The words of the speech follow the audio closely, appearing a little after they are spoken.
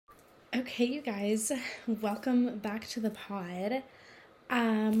Okay, you guys, welcome back to the pod.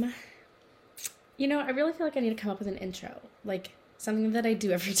 Um, I really feel like I need to come up with an intro, like something that I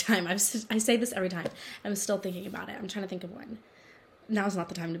do every time. I say this every time. I'm still thinking about it. I'm trying to think of one. Now's not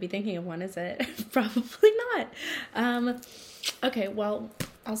the time to be thinking of one, is it? Probably not. Okay, well,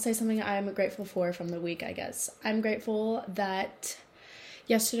 I'll say something I'm grateful for from the week, I guess. I'm grateful that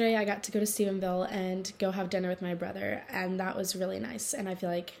yesterday I got to go to Stephenville and go have dinner with my brother, and that was really nice, and I feel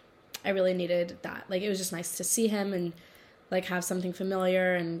like I really needed that. Like, it was just nice to see him and, like, have something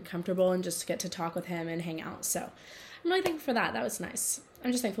familiar and comfortable and just get to talk with him and hang out. So I'm really thankful for that. That was nice.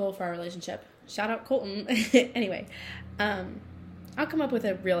 I'm just thankful for our relationship. Shout out Colton. Anyway, I'll come up with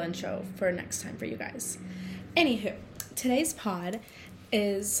a real intro for next time for you guys. Anywho, today's pod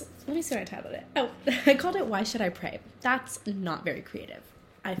is, let me see what I titled it. Oh, I called it Why Should I Pray? That's not very creative.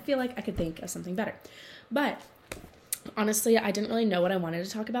 I feel like I could think of something better. But honestly, I didn't really know what I wanted to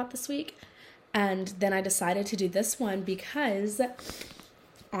talk about this week. And then I decided to do this one because,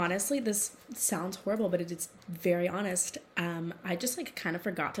 honestly, this sounds horrible, but it's very honest. I just, kind of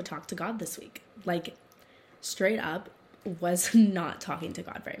forgot to talk to God this week. Straight up, was not talking to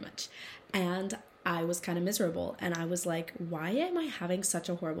God very much. And I was kind of miserable. And I was like, why am I having such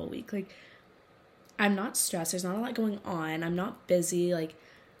a horrible week? I'm not stressed. There's not a lot going on. I'm not busy.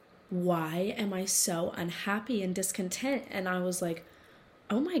 Why am I so unhappy and discontent? And I was like,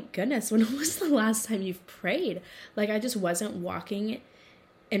 oh my goodness, when was the last time you've prayed? I just wasn't walking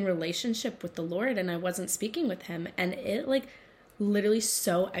in relationship with the Lord, and I wasn't speaking with him. And it literally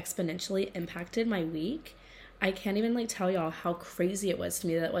so exponentially impacted my week. I can't even tell y'all how crazy it was to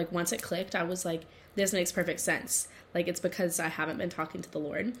me that once it clicked, I was like, this makes perfect sense. It's because I haven't been talking to the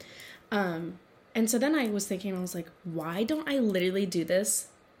Lord. And so then I was thinking, I was like, why don't I literally do this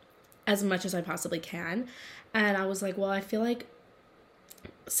as much as I possibly can? And I was like, well, I feel like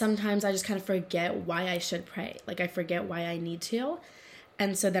sometimes I just kind of forget why I should pray. I forget why I need to.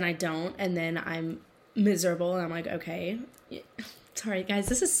 And so then I don't. And then I'm miserable. And I'm like, okay. Sorry, guys.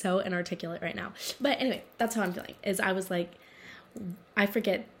 This is so inarticulate right now. But anyway, that's how I'm feeling. Is I was like, I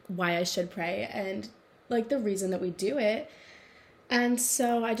forget why I should pray. And the reason that we do it. And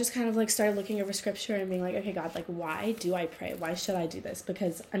so I just kind of started looking over scripture and being like, okay, God, why do I pray? Why should I do this?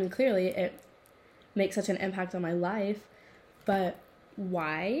 Because, clearly it makes such an impact on my life, but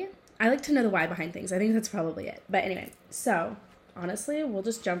why? I like to know the why behind things. I think that's probably it. But anyway, so honestly, we'll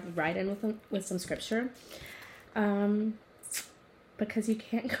just jump right in with some scripture, because you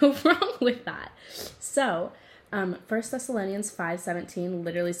can't go wrong with that. So, 1 Thessalonians 5:17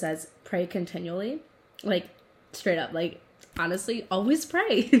 literally says, pray continually, straight up, honestly, always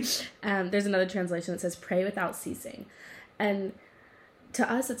pray. There's another translation that says pray without ceasing. And to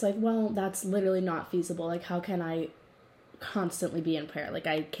us, it's well, that's literally not feasible. How can I constantly be in prayer?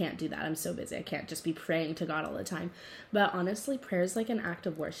 I can't do that. I'm so busy. I can't just be praying to God all the time. But honestly, prayer is an act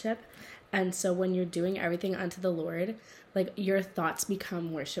of worship. And so when you're doing everything unto the Lord, your thoughts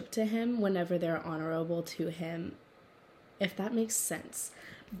become worship to him whenever they're honorable to him, if that makes sense.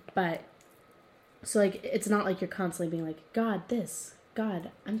 But so, it's not you're constantly being God, this, God,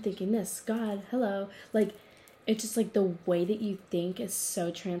 I'm thinking this, God, hello. It's just the way that you think is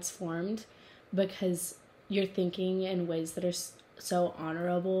so transformed because you're thinking in ways that are so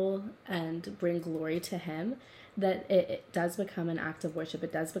honorable and bring glory to him that it does become an act of worship.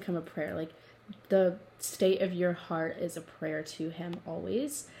 It does become a prayer. The state of your heart is a prayer to him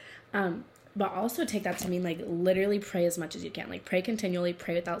always. But also take that to mean literally pray as much as you can. Pray continually,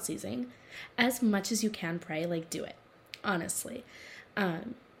 pray without ceasing. As much as you can pray, do it. Honestly.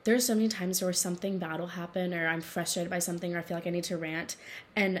 There's so many times where something bad will happen, or I'm frustrated by something, or I feel like I need to rant.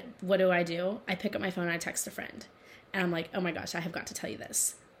 And what do? I pick up my phone and I text a friend. And I'm like, oh my gosh, I have got to tell you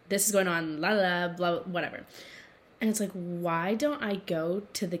this. This is going on, la la, blah, whatever. And it's why don't I go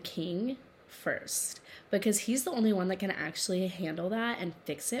to the king first? Because he's the only one that can actually handle that and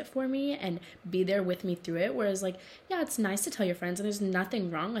fix it for me and be there with me through it. Whereas yeah, it's nice to tell your friends and there's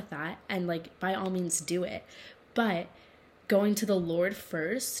nothing wrong with that. And by all means do it. But going to the Lord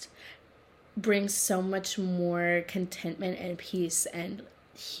first brings so much more contentment and peace and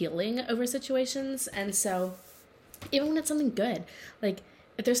healing over situations. And so even when it's something good,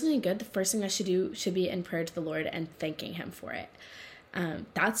 if there's something good, the first thing I should do should be in prayer to the Lord and thanking him for it.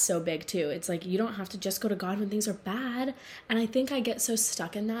 That's so big too. It's you don't have to just go to God when things are bad. And I think I get so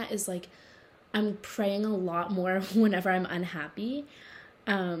stuck in that is I'm praying a lot more whenever I'm unhappy.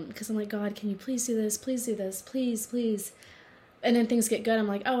 Because I'm God, can you please do this? Please do this. Please, please. And then things get good. I'm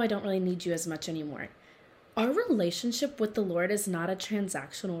oh, I don't really need you as much anymore. Our relationship with the Lord is not a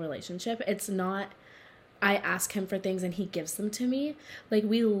transactional relationship. It's not I ask him for things and he gives them to me. Like,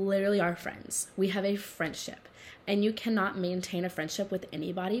 we literally are friends. We have a friendship. And you cannot maintain a friendship with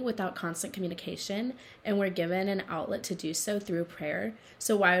anybody without constant communication. And we're given an outlet to do so through prayer.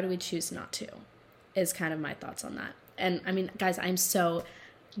 So why would we choose not to? Is kind of my thoughts on that. And I mean, guys, I'm so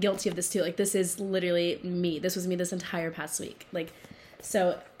guilty of this too. Like, this is literally me. This was me this entire past week. Like,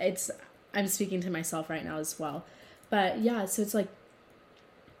 so I'm speaking to myself right now as well. But yeah, so it's like,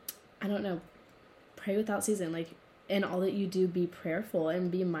 I don't know, pray without ceasing. Like, in all that you do, be prayerful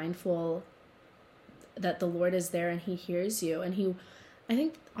and be mindful that the Lord is there and he hears you. And I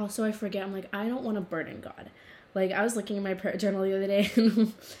think also I forget, I'm like, I don't want to burden God. Like, I was looking at my prayer journal the other day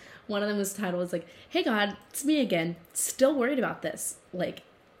and one of them was titled was like, hey God, it's me again, still worried about this. Like,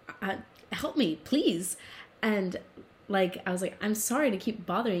 help me, please. And like, I was like, I'm sorry to keep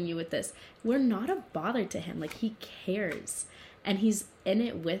bothering you with this. We're not a bother to him. Like, he cares and he's in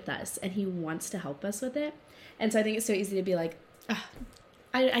it with us and he wants to help us with it. And so I think it's so easy to be like,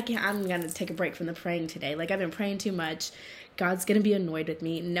 I can't, I'm going to take a break from the praying today. Like, I've been praying too much. God's going to be annoyed with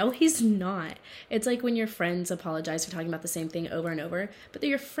me. No, he's not. It's like when your friends apologize for talking about the same thing over and over, but they're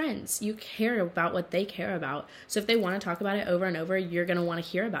your friends. You care about what they care about. So if they want to talk about it over and over, you're going to want to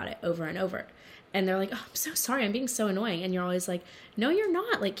hear about it over and over. And they're like, oh, I'm so sorry. I'm being so annoying. And you're always like, no, you're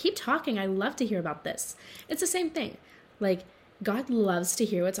not. Like, keep talking. I love to hear about this. It's the same thing. Like, God loves to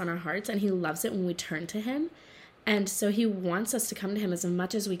hear what's on our hearts and he loves it when we turn to him. And so he wants us to come to him as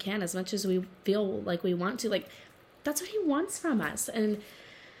much as we can, as much as we feel like we want to. Like, that's what he wants from us. And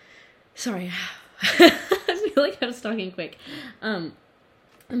sorry, I feel like I was talking quick. And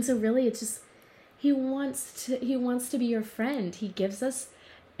so really it's just, he wants to be your friend. He gives us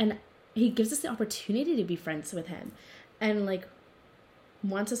the opportunity to be friends with him and like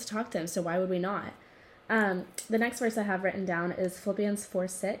wants us to talk to him. So why would we not? The next verse I have written down is Philippians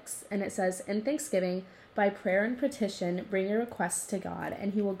 4:6. And it says, in thanksgiving, by prayer and petition, bring your requests to God,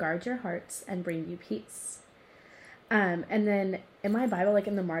 and he will guard your hearts and bring you peace. And then in my Bible, like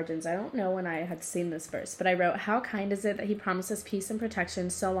in the margins, I don't know when I had seen this verse, but I wrote, how kind is it that he promises peace and protection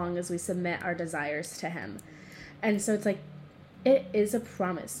so long as we submit our desires to him? And so it's like, it is a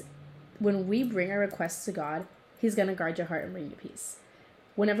promise. When we bring our requests to God, he's going to guard your heart and bring you peace.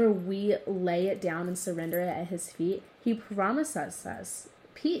 Whenever we lay it down and surrender it at his feet, he promises us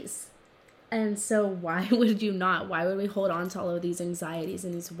peace. And so why would you not? Why would we hold on to all of these anxieties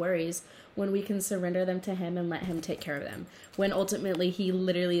and these worries when we can surrender them to him and let him take care of them? When ultimately he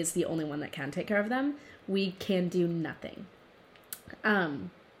literally is the only one that can take care of them. We can do nothing. And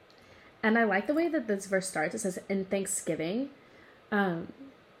I like the way that this verse starts. It says, in thanksgiving.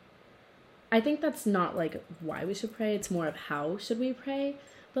 I think that's not like why we should pray. It's more of how should we pray.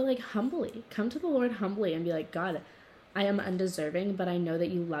 But like humbly. Come to the Lord humbly and be like, God, I am undeserving, but I know that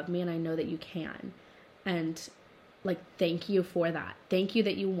you love me and I know that you can. And like, thank you for that. Thank you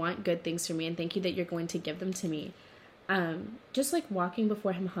that you want good things for me and thank you that you're going to give them to me. Just like walking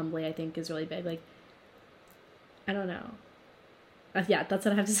before him humbly, I think is really big. Like, I don't know. Yeah, that's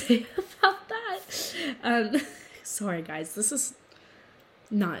what I have to say about that. Sorry guys, this is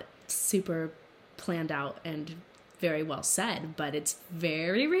not super planned out and very well said, but it's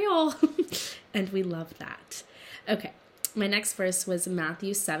very real and we love that. Okay. My next verse was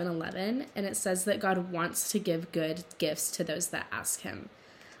Matthew 7:11, and it says that God wants to give good gifts to those that ask him.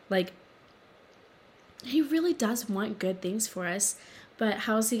 Like, he really does want good things for us, but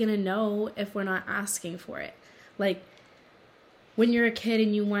how is he going to know if we're not asking for it? Like, when you're a kid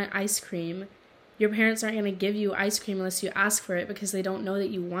and you want ice cream, your parents aren't going to give you ice cream unless you ask for it because they don't know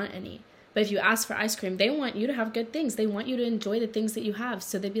that you want any. But if you ask for ice cream, they want you to have good things. They want you to enjoy the things that you have.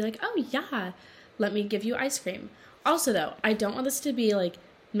 So they'd be like, oh yeah, let me give you ice cream. Also, though, I don't want this to be, like,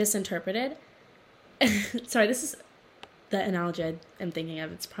 misinterpreted. Sorry, this is the analogy I'm thinking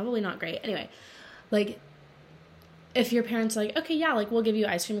of. It's probably not great. Anyway, like, if your parents are like, okay, yeah, like, we'll give you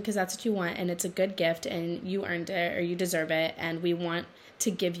ice cream because that's what you want, and it's a good gift, and you earned it, or you deserve it, and we want to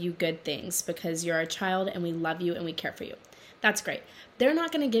give you good things because you're our child, and we love you, and we care for you. That's great. They're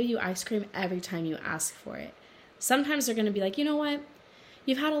not going to give you ice cream every time you ask for it. Sometimes they're going to be like, you know what?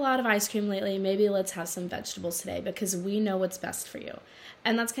 You've had a lot of ice cream lately. Maybe let's have some vegetables today because we know what's best for you.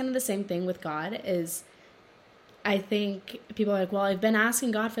 And that's kind of the same thing with God is I think people are like, well, I've been asking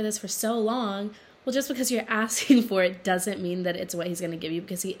God for this for so long. Well, just because you're asking for it doesn't mean that it's what he's going to give you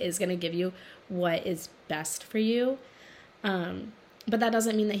because he is going to give you what is best for you. But that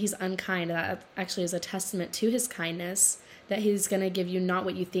doesn't mean that he's unkind. That actually is a testament to his kindness that he's going to give you not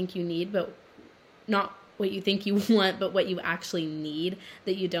what you think you need, but not what you think you want, but what you actually need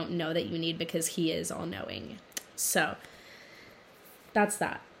that you don't know that you need because he is all-knowing. So that's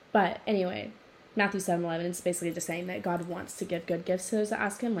that. But anyway, Matthew 7:11 is basically just saying that God wants to give good gifts to those that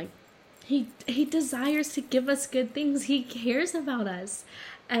ask him. Like, he desires to give us good things. He cares about us.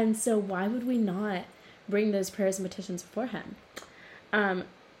 And so why would we not bring those prayers and petitions before him?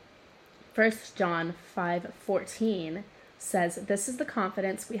 1 John 5:14 says, "This is the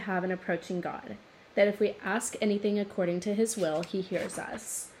confidence we have in approaching God, that if we ask anything according to his will, he hears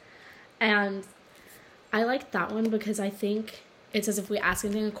us." And I like that one because I think it's as if we ask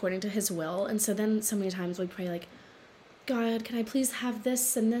anything according to his will. And so then so many times we pray like, God, can I please have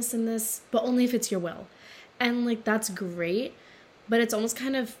this and this and this, but only if it's your will. And like, that's great, but it's almost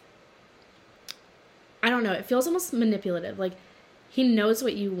kind of, I don't know, it feels almost manipulative. Like, he knows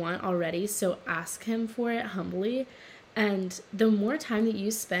what you want already, so ask him for it humbly. And the more time that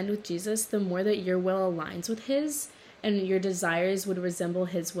you spend with Jesus, the more that your will aligns with his, and your desires would resemble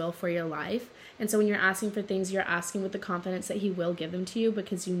his will for your life. And so when you're asking for things, you're asking with the confidence that he will give them to you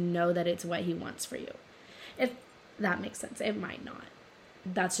because you know that it's what he wants for you. If that makes sense. It might not.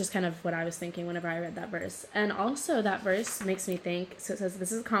 That's just kind of what I was thinking whenever I read that verse. And also that verse makes me think, so it says,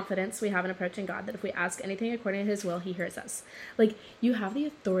 "This is confidence we have in approaching God, that if we ask anything according to his will, he hears us." Like, you have the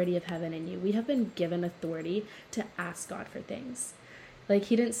authority of heaven in you. We have been given authority to ask God for things. Like,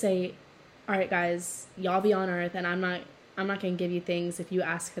 he didn't say, all right, guys, y'all be on earth, and I'm not going to give you things if you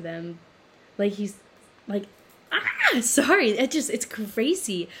ask for them. Like, he's like, it's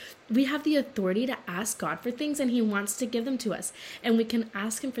crazy. We have the authority to ask God for things, and he wants to give them to us. And we can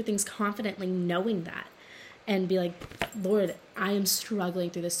ask him for things confidently, knowing that, and be like, Lord, I am struggling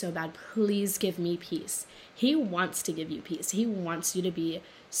through this so bad. Please give me peace. He wants to give you peace. He wants you to be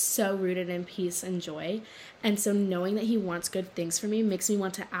so rooted in peace and joy. And so knowing that he wants good things for me makes me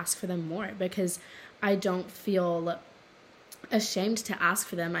want to ask for them more, because I don't feel ashamed to ask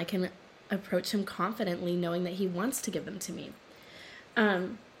for them. I can approach him confidently, knowing that he wants to give them to me.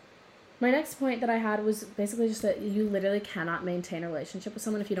 My next point that I had was basically just that you literally cannot maintain a relationship with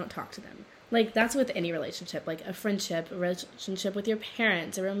someone if you don't talk to them. Like, that's with any relationship, like a friendship, a relationship with your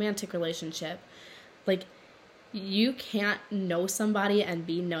parents, a romantic relationship. Like, you can't know somebody and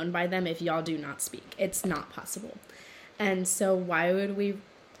be known by them if y'all do not speak. It's not possible. And so why would we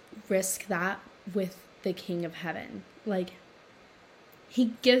risk that with the King of Heaven? Like,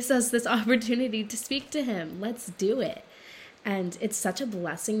 he gives us this opportunity to speak to him. Let's do it. And it's such a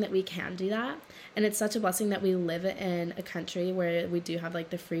blessing that we can do that. And it's such a blessing that we live in a country where we do have like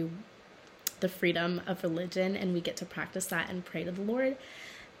the freedom of religion, and we get to practice that and pray to the Lord.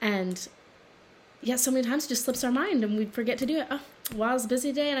 And yeah, so many times it just slips our mind and we forget to do it. Oh, well, it was a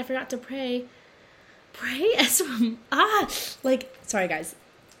busy day and I forgot to pray. Pray as like, sorry guys.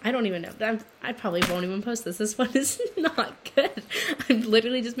 I don't even know. I probably won't even post this. This one is not good. I'm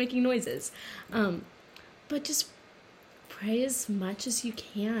literally just making noises. But just pray as much as you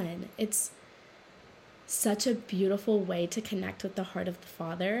can. It's such a beautiful way to connect with the heart of the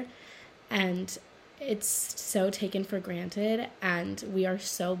Father. And it's so taken for granted. And we are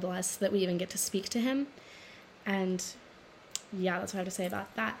so blessed that we even get to speak to him. And yeah, that's what I have to say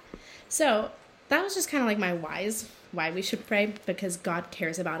about that. So that was just kind of like my why we should pray, because God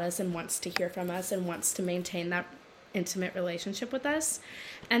cares about us and wants to hear from us and wants to maintain that intimate relationship with us.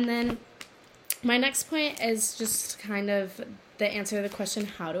 And then my next point is just kind of the answer to the question,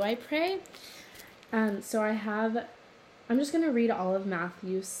 how do I pray? So I'm just going to read all of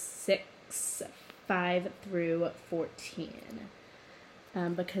Matthew 6, 5 through 14,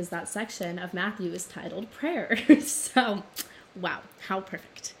 because that section of Matthew is titled prayer. So, wow, how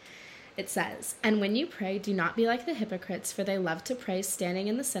perfect. It says, "And when you pray, do not be like the hypocrites, for they love to pray standing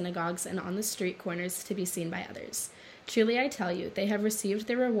in the synagogues and on the street corners to be seen by others. Truly I tell you, they have received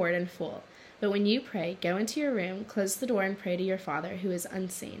their reward in full. But when you pray, go into your room, close the door, and pray to your Father who is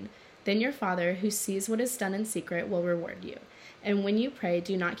unseen. Then your Father, who sees what is done in secret, will reward you. And when you pray,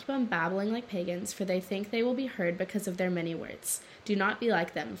 do not keep on babbling like pagans, for they think they will be heard because of their many words. Do not be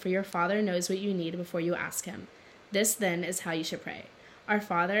like them, for your Father knows what you need before you ask him. This then is how you should pray. Our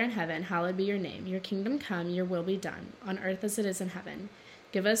Father in heaven, hallowed be your name. Your kingdom come, your will be done, on earth as it is in heaven.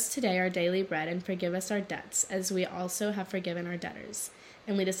 Give us today our daily bread, and forgive us our debts, as we also have forgiven our debtors.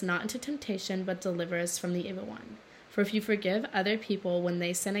 And lead us not into temptation, but deliver us from the evil one. For if you forgive other people when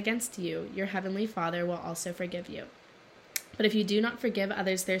they sin against you, your heavenly Father will also forgive you. But if you do not forgive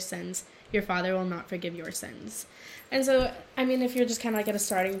others their sins, your Father will not forgive your sins." And so, I mean, if you're just kind of like at a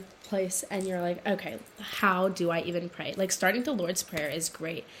starting place and you're like, okay, how do I even pray? Like, starting the Lord's Prayer is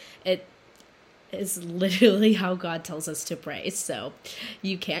great. It is literally how God tells us to pray. So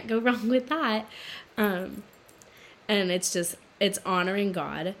you can't go wrong with that. And it's honoring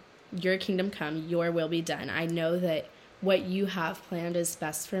God. Your kingdom come, your will be done. I know that what you have planned is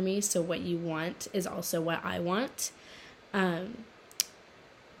best for me. So what you want is also what I want. On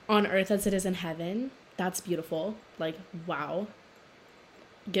earth as it is in heaven. That's beautiful. Like, wow.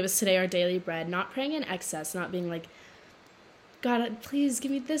 Give us today our daily bread. Not praying in excess, not being like, God, please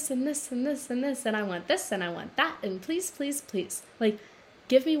give me this and this and this and this, and I want this and I want that, and please, please, please. Like,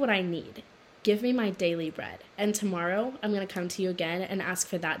 give me what I need. Give me my daily bread. And tomorrow I'm going to come to you again and ask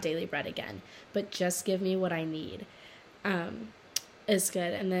for that daily bread again. But just give me what I need. Is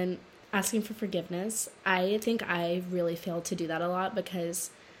good. And then asking for forgiveness. I think I really failed to do that a lot because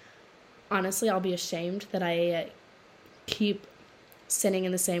honestly, I'll be ashamed that I keep sinning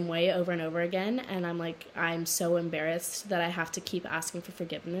in the same way over and over again. And I'm so embarrassed that I have to keep asking for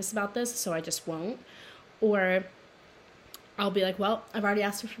forgiveness about this. So I just won't. Or I'll be like, well, I've already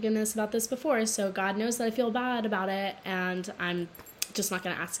asked for forgiveness about this before. So God knows that I feel bad about it. And I'm just not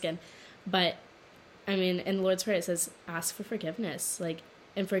going to ask again. But I mean, in the Lord's Prayer, it says, ask for forgiveness. Like,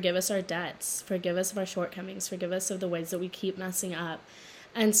 and forgive us our debts. Forgive us of our shortcomings. Forgive us of the ways that we keep messing up.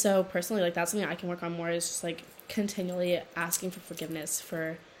 And so personally, like, that's something I can work on more, is just like continually asking for forgiveness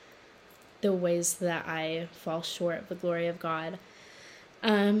for the ways that I fall short of the glory of God.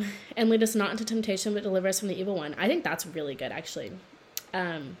 And lead us not into temptation, but deliver us from the evil one. I think that's really good, actually.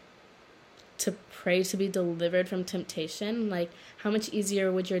 To pray to be delivered from temptation. Like, how much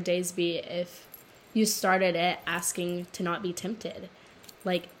easier would your days be if you started it asking to not be tempted?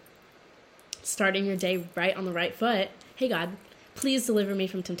 Like, starting your day right on the right foot. Hey, God, please deliver me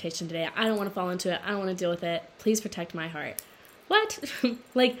from temptation today. I don't want to fall into it. I don't want to deal with it. Please protect my heart. What?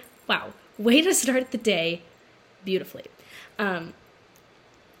 Like, wow. Way to start the day beautifully.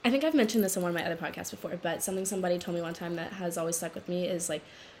 I think I've mentioned this in one of my other podcasts before, but something somebody told me one time that has always stuck with me is like,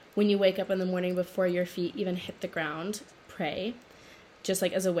 when you wake up in the morning before your feet even hit the ground, pray, just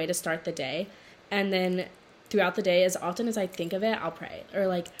like as a way to start the day. And then throughout the day, as often as I think of it, I'll pray. Or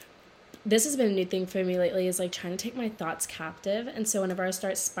like, this has been a new thing for me lately, is like trying to take my thoughts captive. And so whenever I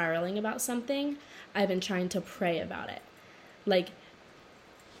start spiraling about something, I've been trying to pray about it. Like,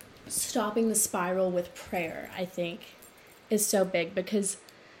 stopping the spiral with prayer, I think, is so big, because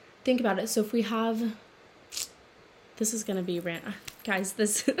think about it. So if we have, this is going to be guys,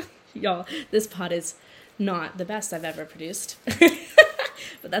 this, y'all, this pod is not the best I've ever produced,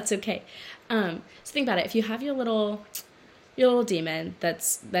 but that's okay. So think about it. If you have your little demon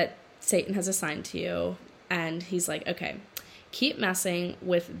that Satan has assigned to you, and he's like, okay, keep messing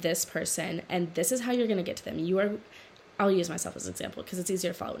with this person, and this is how you're going to get to them. I'll use myself as an example because it's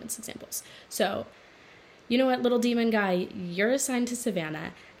easier to follow when it's examples. So, you know what, little demon guy, you're assigned to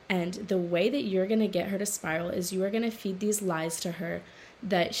Savannah, and the way that you're going to get her to spiral is you are going to feed these lies to her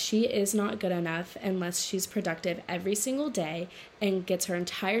that she is not good enough unless she's productive every single day and gets her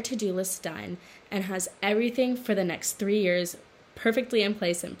entire to-do list done and has everything for the next 3 years perfectly in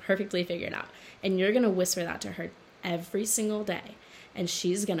place and perfectly figured out. And you're going to whisper that to her every single day. And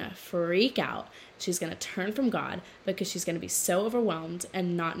she's going to freak out. She's going to turn from God because she's going to be so overwhelmed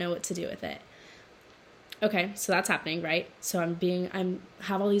and not know what to do with it. Okay, so that's happening, right? So I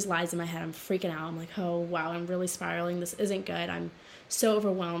have all these lies in my head. I'm freaking out. I'm like, oh, wow, I'm really spiraling. This isn't good. I'm so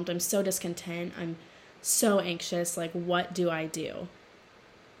overwhelmed. I'm so discontent. I'm so anxious. Like, what do I do?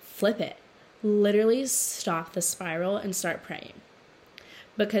 Flip it. Literally stop the spiral and start praying.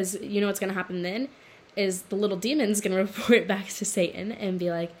 Because you know what's going to happen then is the little demon's going to report back to Satan and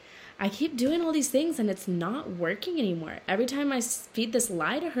be like, I keep doing all these things and it's not working anymore. Every time I feed this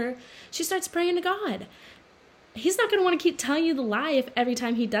lie to her, she starts praying to God. He's not going to want to keep telling you the lie if every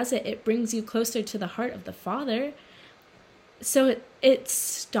time he does it, it brings you closer to the heart of the Father. So it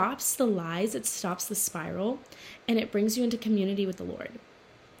stops the lies, it stops the spiral, and it brings you into community with the Lord,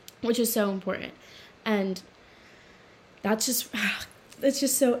 which is so important. And that's just,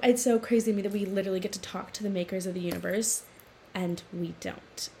 it's so crazy to me that we literally get to talk to the makers of the universe and we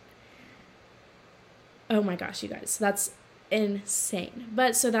don't. Oh my gosh, you guys, that's insane.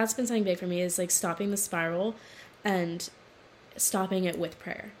 But so that's been something big for me, is like stopping the spiral and stopping it with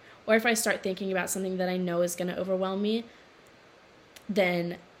prayer. Or if I start thinking about something that I know is going to overwhelm me,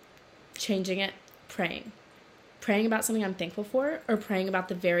 then changing it, praying about something I'm thankful for, or praying about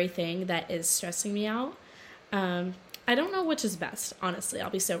the very thing that is stressing me out. I don't know which is best, honestly. I'll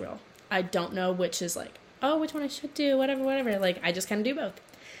be so real. I don't know which is like, oh, which one I should do, whatever. Like, I just kind of do both.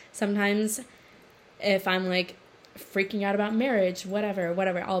 Sometimes if I'm like freaking out about marriage, whatever,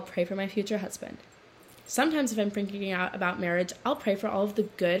 I'll pray for my future husband. Sometimes if I'm freaking out about marriage, I'll pray for all of the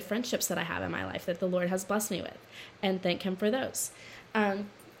good friendships that I have in my life that the Lord has blessed me with and thank him for those.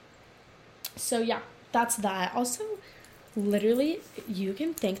 So yeah, that's that. Also, literally, you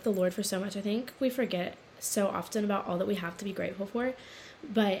can thank the Lord for so much. I think we forget so often about all that we have to be grateful for,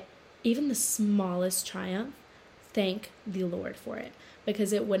 but even the smallest triumph, thank the Lord for it,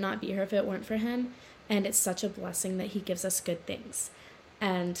 because it would not be here if it weren't for him. And it's such a blessing that he gives us good things,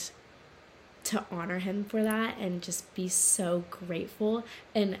 and to honor him for that and just be so grateful.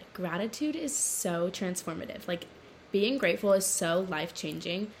 And gratitude is so transformative. Like, being grateful is so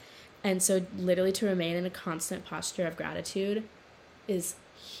life-changing. And so literally to remain in a constant posture of gratitude is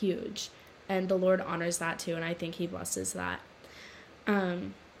huge. And the Lord honors that too, and I think he blesses that.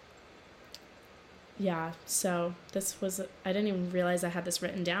 Yeah, so this was, I didn't even realize I had this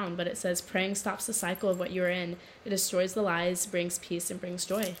written down, but it says, praying stops the cycle of what you're in. It destroys the lies, brings peace, and brings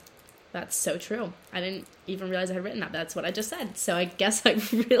joy. That's so true. I didn't even realize I had written that. That's what I just said. So I guess I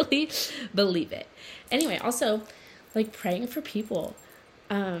really believe it. Anyway, also, like, praying for people.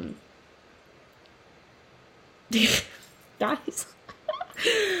 Guys,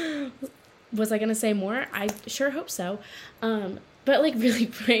 was I going to say more? I sure hope so. But, like, really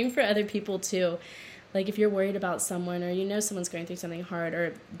praying for other people too. Like, if you're worried about someone, or you know someone's going through something hard,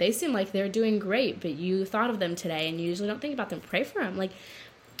 or they seem like they're doing great, but you thought of them today and you usually don't think about them, pray for them. Like,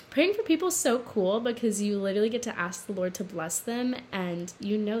 praying for people is so cool because you literally get to ask the Lord to bless them, and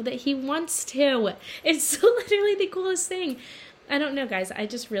you know that he wants to. It's literally the coolest thing. I don't know, guys. I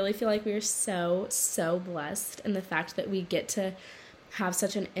just really feel like we are so, so blessed in the fact that we get to have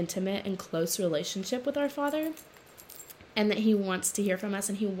such an intimate and close relationship with our Father, and that he wants to hear from us,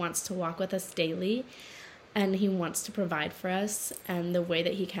 and he wants to walk with us daily, and he wants to provide for us. And the way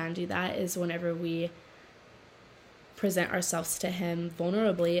that he can do that is whenever we present ourselves to him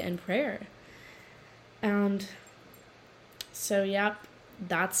vulnerably in prayer. And so, yep,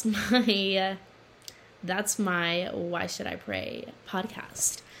 that's my Why Should I Pray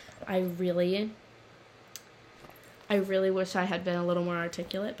podcast. I really wish I had been a little more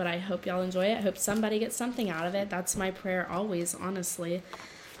articulate, but I hope y'all enjoy it. I hope somebody gets something out of it. That's my prayer always, honestly.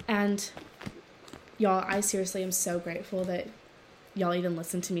 And y'all, I seriously am so grateful that y'all even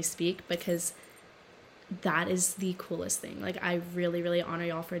listen to me speak, because that is the coolest thing. Like, I really, really honor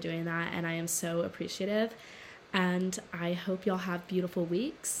y'all for doing that, and I am so appreciative. And I hope y'all have beautiful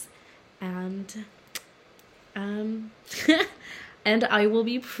weeks. And and I will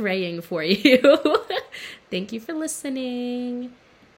be praying for you. Thank you for listening.